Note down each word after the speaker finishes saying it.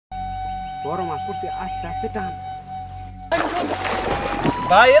বড় মাছ পড়ছে, আস্তে আস্তে টান।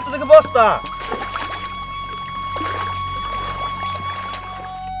 ভাই এত দেখে বস্তা,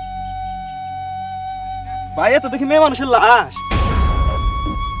 ভাই এত দেখি মেয়ে মানুষের লাশ।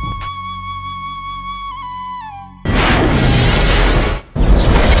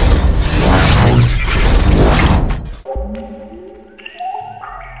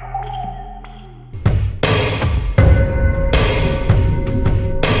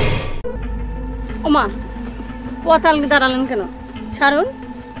 ওমা, পথ আলগে দাঁড়ালেন কেন? ছাড়ুন,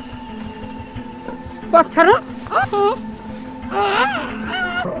 পথ ছাড়ুন।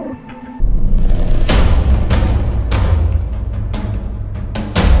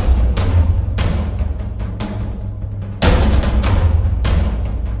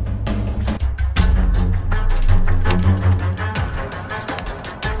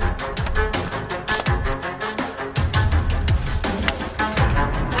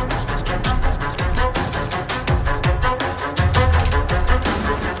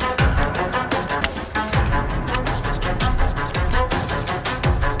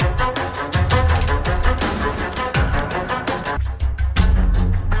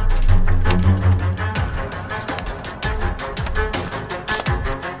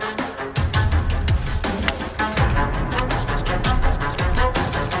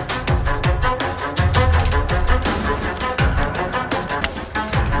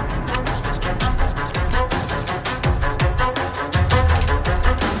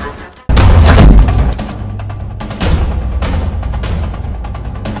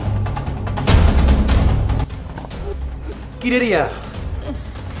 কিরে রিয়া,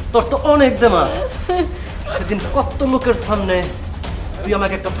 তোর তো অনেক দেমা। সেদিন কত লোকের সামনে তুই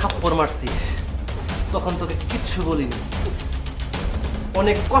আমাকে একটা থাপ্পড় মারছিস, তখন তোকে কিচ্ছু বলিনি।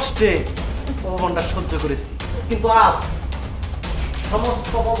 অনেক কষ্টে অপমানটা সহ্য করেছি, কিন্তু আজ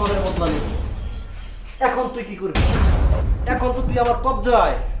সমস্ত অপমানের বদলা নেব। এখন তুই কি করবি? এখন তো তুই আমার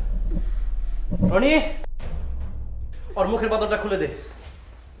কবজায়। রনি, ওর মুখের বাদরটা খুলে দে।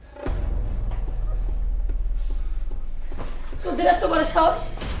 তোদের এত বড় সাহস,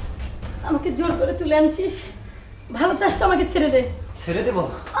 আমাকে জোর করে তুলে আনছিস? ভালো চাস তো আমাকে ছেড়ে দে। ছেড়ে দেব?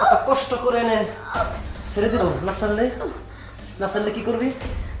 এত কষ্ট করে এনে ছেড়ে দেব? না ছাড়লে? না ছাড়লে কি করবি?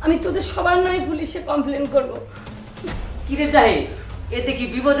 আমি তোদের সবার নয় পুলিশে কমপ্লেন করব। কিরে জাহিদ, এতে কি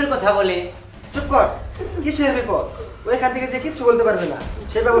বিপদের কথা বলে? চুপ কর, কিসের বিপদ? ওইখান থেকে যে কিচ্ছু বলতে পারবে না,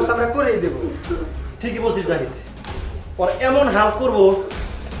 সেই ব্যবস্থা আমরা করেই দেবো। ঠিকই বলছিস জাহিদ, ওর এমন হাল করবো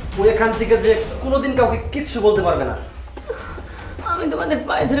ও এখান থেকে যে কোনোদিন কাউকে কিচ্ছু বলতে পারবে না। আমি তোমাদের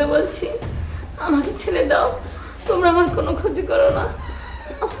পায়ে ধরে বলছি, আমাকে ছেড়ে দাও। তোমরা আমার কোনো ক্ষতি করো না,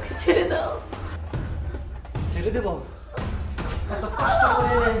 আমাকে ছেড়ে দাও। ছেড়ে দেব? এত কষ্ট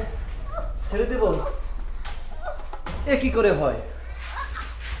করে এনে ছেড়ে দেব? এ কি করে হয়?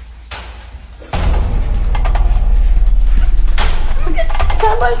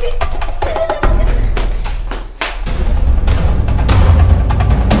 বলছি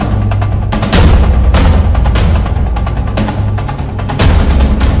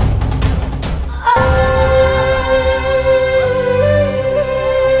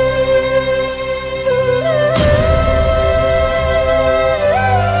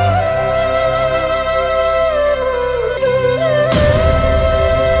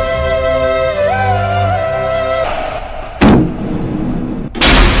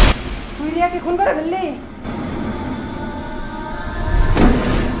খুন করে ফেললি,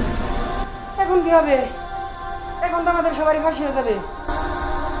 এখন কি হবে? এখন তো আমাদের সবারই ফাঁসি হয়ে যাবে।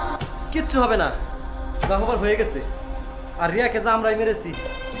 কিচ্ছু হবে না, যা হবার হয়ে গেছে। আর রিয়াকে যা আমরাই মেরেছি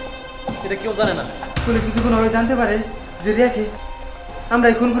এটা কেউ জানে না। পুলিশ যদি কোনোভাবে জানতে পারে যে রিয়াকে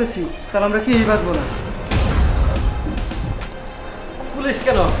আমরাই খুন করেছি, তাহলে আমরা কেউই বাঁচবো না। পুলিশ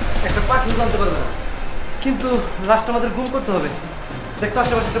কেন, একটা পাখিও জানতে পারবে না। কিন্তু লাস্ট আমাদের গুম করতে হবে। দেখতে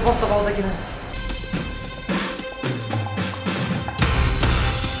আশেপাশে একটা বস্তা পাওয়া যায় কিনা।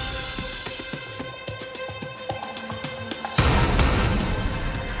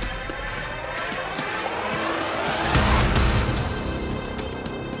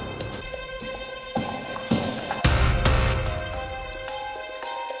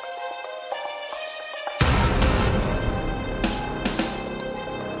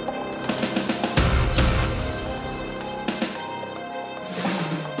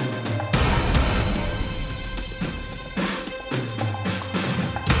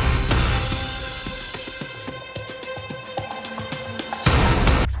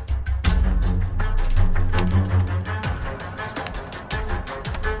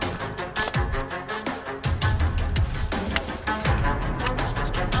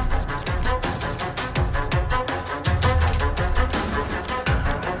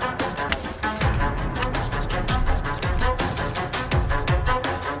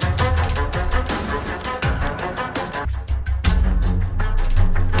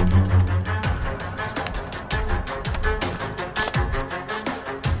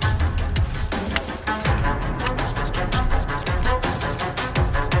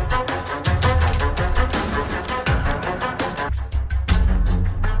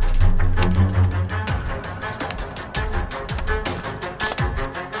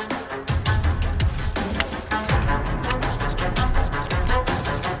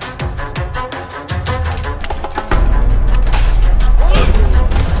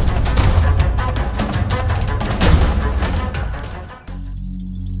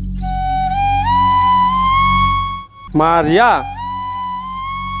 মা রিয়া,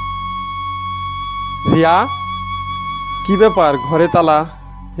 রিয়া কি ব্যাপার, ঘরে তালা?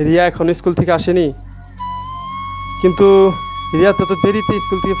 রিয়া এখন স্কুল থেকে আসেনি? কিন্তু রিয়া তো দেরিতে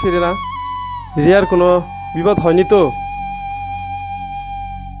স্কুল থেকে ফিরে না। রিয়ার কোনো বিপদ হয়নি তো?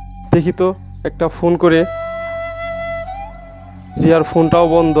 দেখি তো একটা ফোন করে। রিয়ার ফোনটাও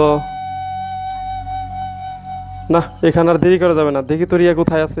বন্ধ। না, এখানে আর দেরি করা যাবে না। দেখি তো রিয়া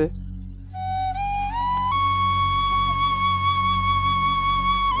কোথায় আছে।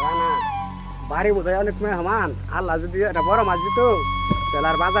 বাড়ি বোঝায় অনেক মেহমান, আল্লাহ যদি একটা বড় মাছ দিত তাহলে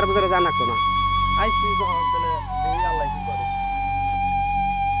আর বাজার বাজারে জানা লাগতো না। আইসি যখন তাহলে আল্লাহ কি করে।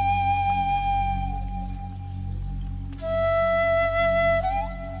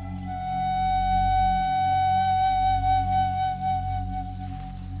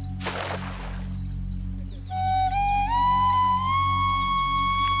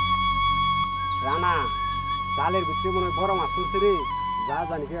 রানা, জালের ভিতরে মনে হয় বড় মাছ তুলছে রে। যা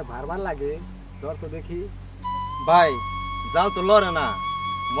জানি কে ভার লাগে, ধর তো দেখি। ভাই জাল তো লড়ে না,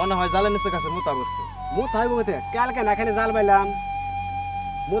 মনে হয় জালের নিচে কাছে মোতা বসছে। মুত হয় বলতে কালকে না এখানে জাল পাইলাম,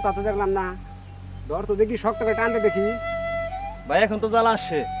 মুত তো দেখলাম না। ধর তো দেখি, শক্ত করে টানতে দেখি। ভাই এখন তো জাল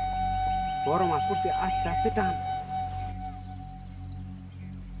আসছে। বড় মাছ পড়ছে, আস্তে আস্তে টান।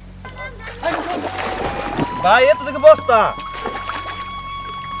 ভাই এত দেখে বস্তা।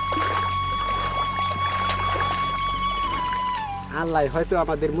 আল্লাহ হয়তো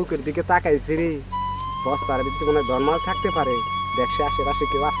আমাদের মুখের দিকে তাকাইছে রে। বস্তার ভিতরে মনে হয় ধর্মাল থাকতে পারে। দেখছে আশেপাশে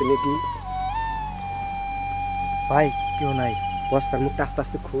কেউ আছে নাকি। ভাই কেউ নাই, বস্তার মুখটা আস্তে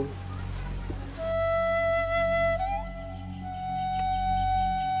আস্তে খুল।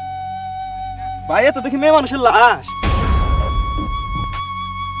 ভাই এত দেখি মেয়ে মানুষের লাশ।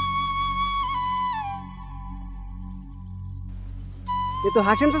 এ তো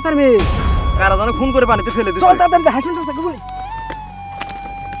হাসিম চাচার মেয়ে। কারা যেন খুন করে পানিতে ফেলে দিচ্ছে। চল তাড়াতাড়ি হাসিম চাচাকে বলি।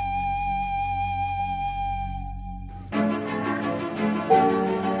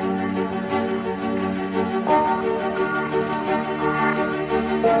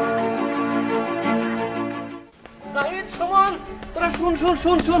 জাহিদ, সুমন, তোরা শুন শুন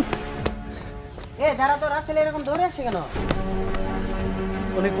শুন শুন। এ দাঁড়া তো, রাসেল এরকম ধরে আসছে কেন?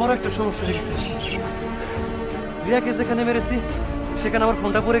 অনেক বড় একটা সমস্যা হয়ে গেছে। রিয়াকে যেখানে মেরেছি সেখানে আমার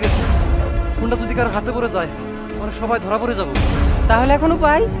ফোনটা পড়ে গেছে। ফোনটা যদি কারো হাতে পড়ে যায় আমরা সবাই ধরা পড়ে যাবো। তাহলে এখন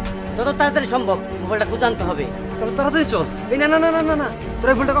উপায়? যত তাড়াতাড়ি সম্ভব মোবাইলটা খুঁজে আনতে হবে। তাহলে তাড়াতাড়ি চল। এই না না না না না না,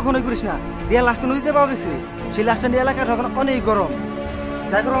 তোরা এই ভুলটা কখনোই করিস না। রিয়া লাশটা নদীতে পাওয়া গেছে। সেই লাশটা নিয়ে এলাকায় এখন অনেক গরম।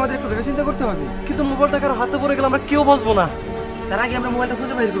 যাই করো, আমাদের একটু ভেবে চিন্তা করতে হবে। কিন্তু মোবাইলটা কারো হাতে পড়ে গেলে আমরা কেউ বাঁচবো না। তার আগে আমরা মোবাইলটা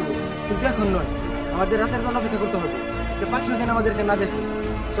খুঁজে বের করবো, কিন্তু এখন নয়। আমাদের রাতের জন্য অপেক্ষা করতে হবে। পাখিও যেন আমাদেরকে না দেখে।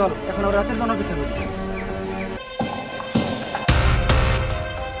 চল, এখন আমরা রাতের জন্য অপেক্ষা করছি।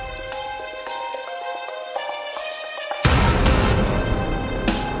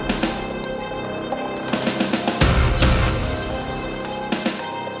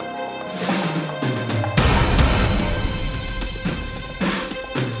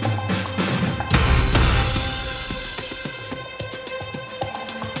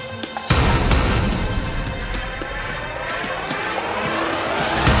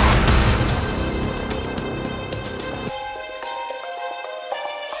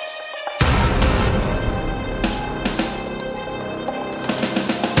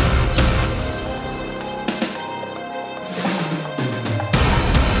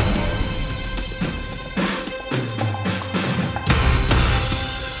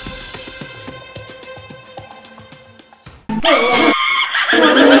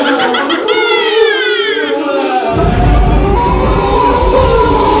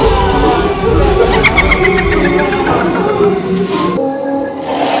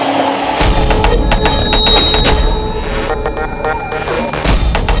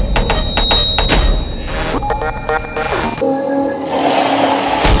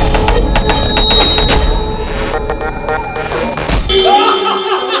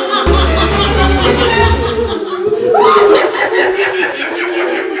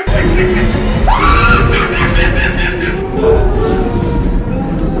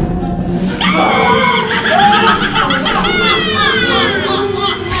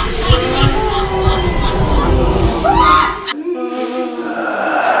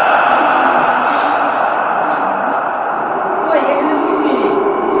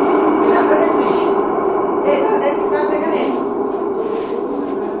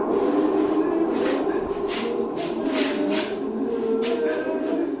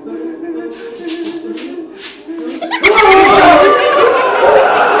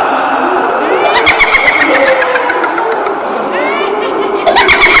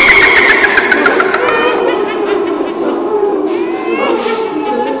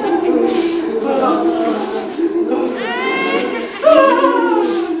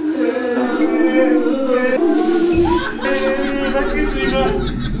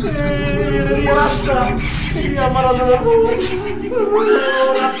 রিয়ার আত্মা রিয়া মারা যাবে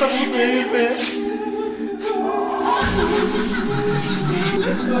আত্মা ভূত হয়ে গেছে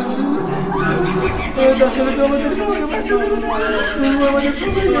আসলে তো আমাদের কাউকে বাঁচাবে না আমাদের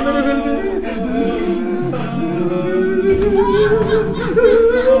সবাইকে মেরে ফেলবে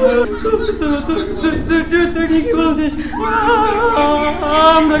তুই ঠিকই বলছিস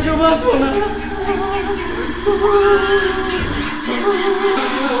আমরা কেউ বাঁচবো না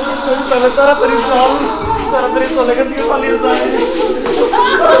তাহলে তাড়াতাড়ি চল এখান থেকে পালিয়ে যায়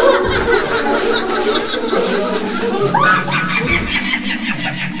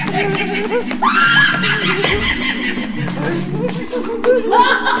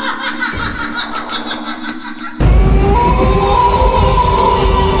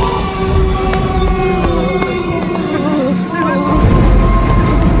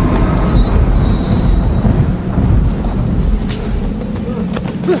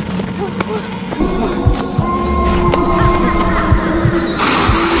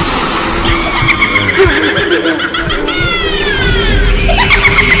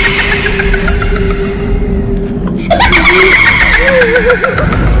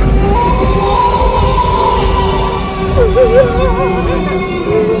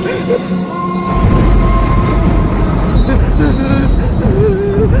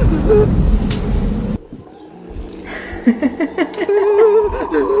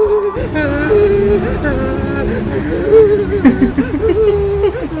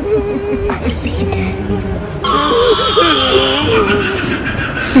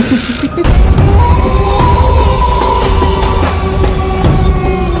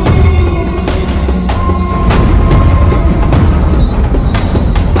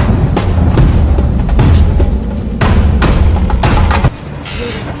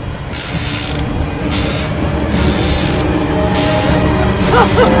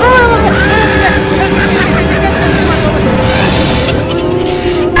Ah!